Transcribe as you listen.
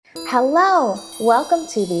Hello, welcome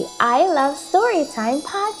to the I Love Storytime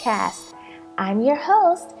podcast. I'm your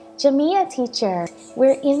host, Jamia Teacher.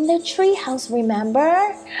 We're in the treehouse,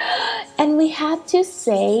 remember? And we have to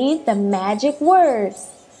say the magic words.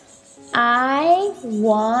 I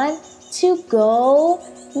want to go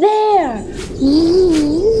there.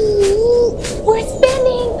 We're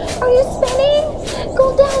spinning. Are you spinning?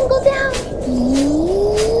 Go down, go down.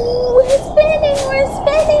 We're spinning, we're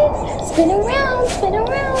spinning. Spin around, spin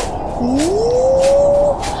around.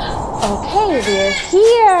 Okay, we're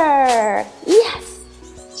here. Yes.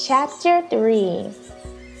 Chapter 3.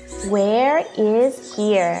 Where is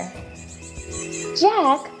here?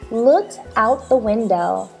 Jack looked out the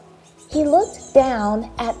window. He looked down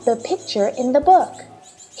at the picture in the book.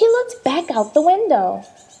 He looked back out the window.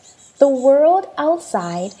 The world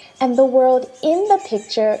outside and the world in the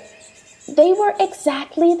picture, they were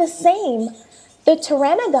exactly the same. The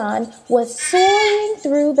pteranodon was soaring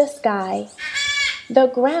through the sky. The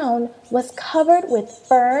ground was covered with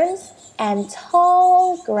ferns and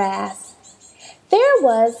tall grass. There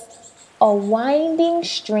was a winding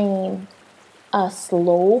stream, a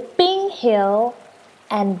sloping hill,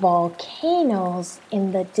 and volcanoes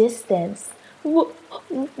in the distance.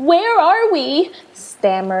 Where are we?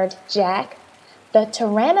 Stammered Jack. The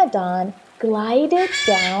pteranodon glided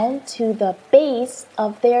down to the base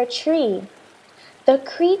of their tree. The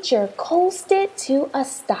creature coasted to a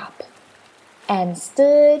stop and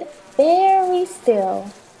stood very still.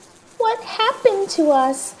 What happened to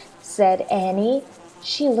us? Said Annie.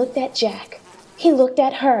 She looked at Jack. He looked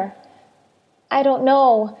at her. I don't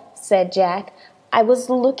know, said Jack. I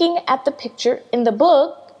was looking at the picture in the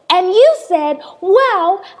book, and you said,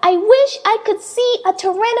 wow, I wish I could see a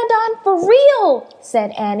pteranodon for real,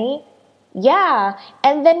 said Annie. Yeah,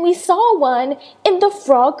 and then we saw one in the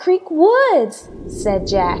Frog Creek woods, said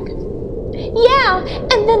Jack. Yeah,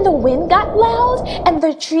 and then the wind got loud and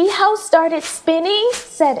the treehouse started spinning,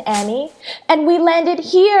 said Annie. And we landed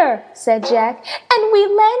here, said Jack. And we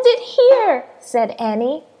landed here, said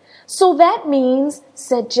Annie. So that means,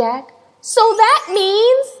 said Jack. So that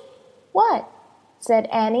means... What? Said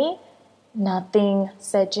Annie. Nothing,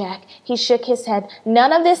 said Jack. He shook his head.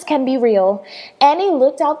 None of this can be real. Annie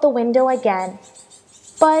looked out the window again.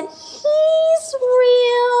 But he's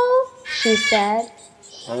real, she said.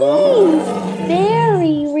 He's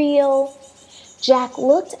very real. Jack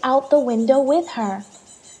looked out the window with her.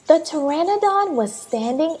 The pteranodon was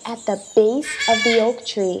standing at the base of the oak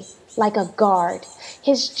tree, like a guard.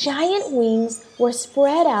 His giant wings were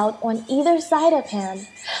spread out on either side of him.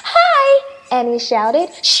 Hi! Annie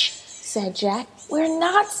shouted. Shh! Said Jack. We're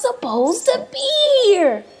not supposed to be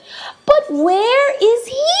here. But where is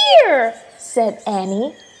here? Said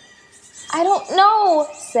Annie. I don't know,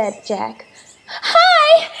 said Jack.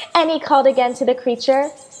 Hi! Annie called again to the creature.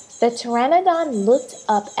 The pteranodon looked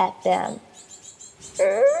up at them.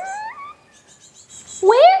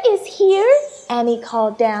 Where is here? Annie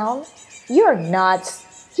called down. You're nuts.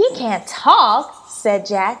 He can't talk, said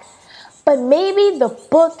Jack. But maybe the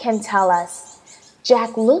book can tell us.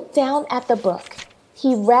 Jack looked down at the book.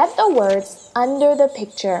 He read the words under the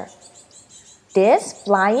picture. This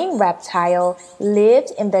flying reptile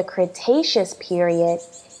lived in the Cretaceous period.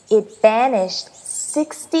 It vanished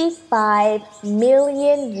 65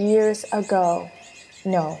 million years ago.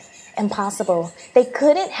 No, impossible. They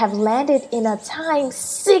couldn't have landed in a time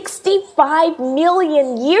 65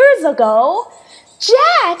 million years ago.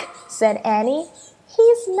 Jack, said Annie.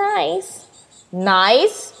 He's nice.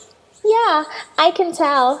 Nice? Yeah, I can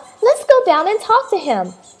tell. Let's go down and talk to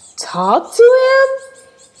him. Talk to him?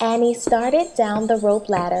 Annie started down the rope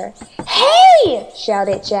ladder. Hey!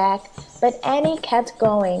 Shouted Jack, but Annie kept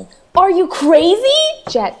going. Are you crazy?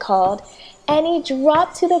 Jack called. Annie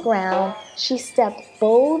dropped to the ground. She stepped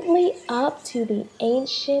boldly up to the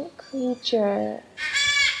ancient creature.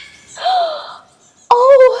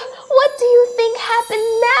 Oh, what do you think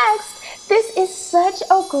happened next? This is such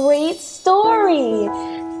a great story.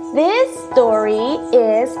 This story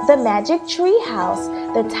is The Magic Tree House.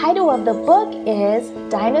 The title of the book is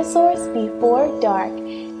Dinosaurs Before Dark.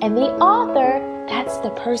 And the author, that's the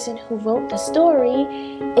person who wrote the story,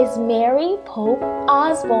 is Mary Pope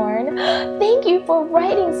Osborne. Thank you for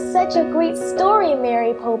writing such a great story,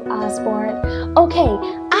 Mary Pope Osborne. Okay,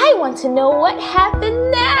 I want to know what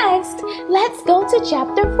happened next. Let's go to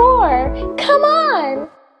chapter 4. Come on.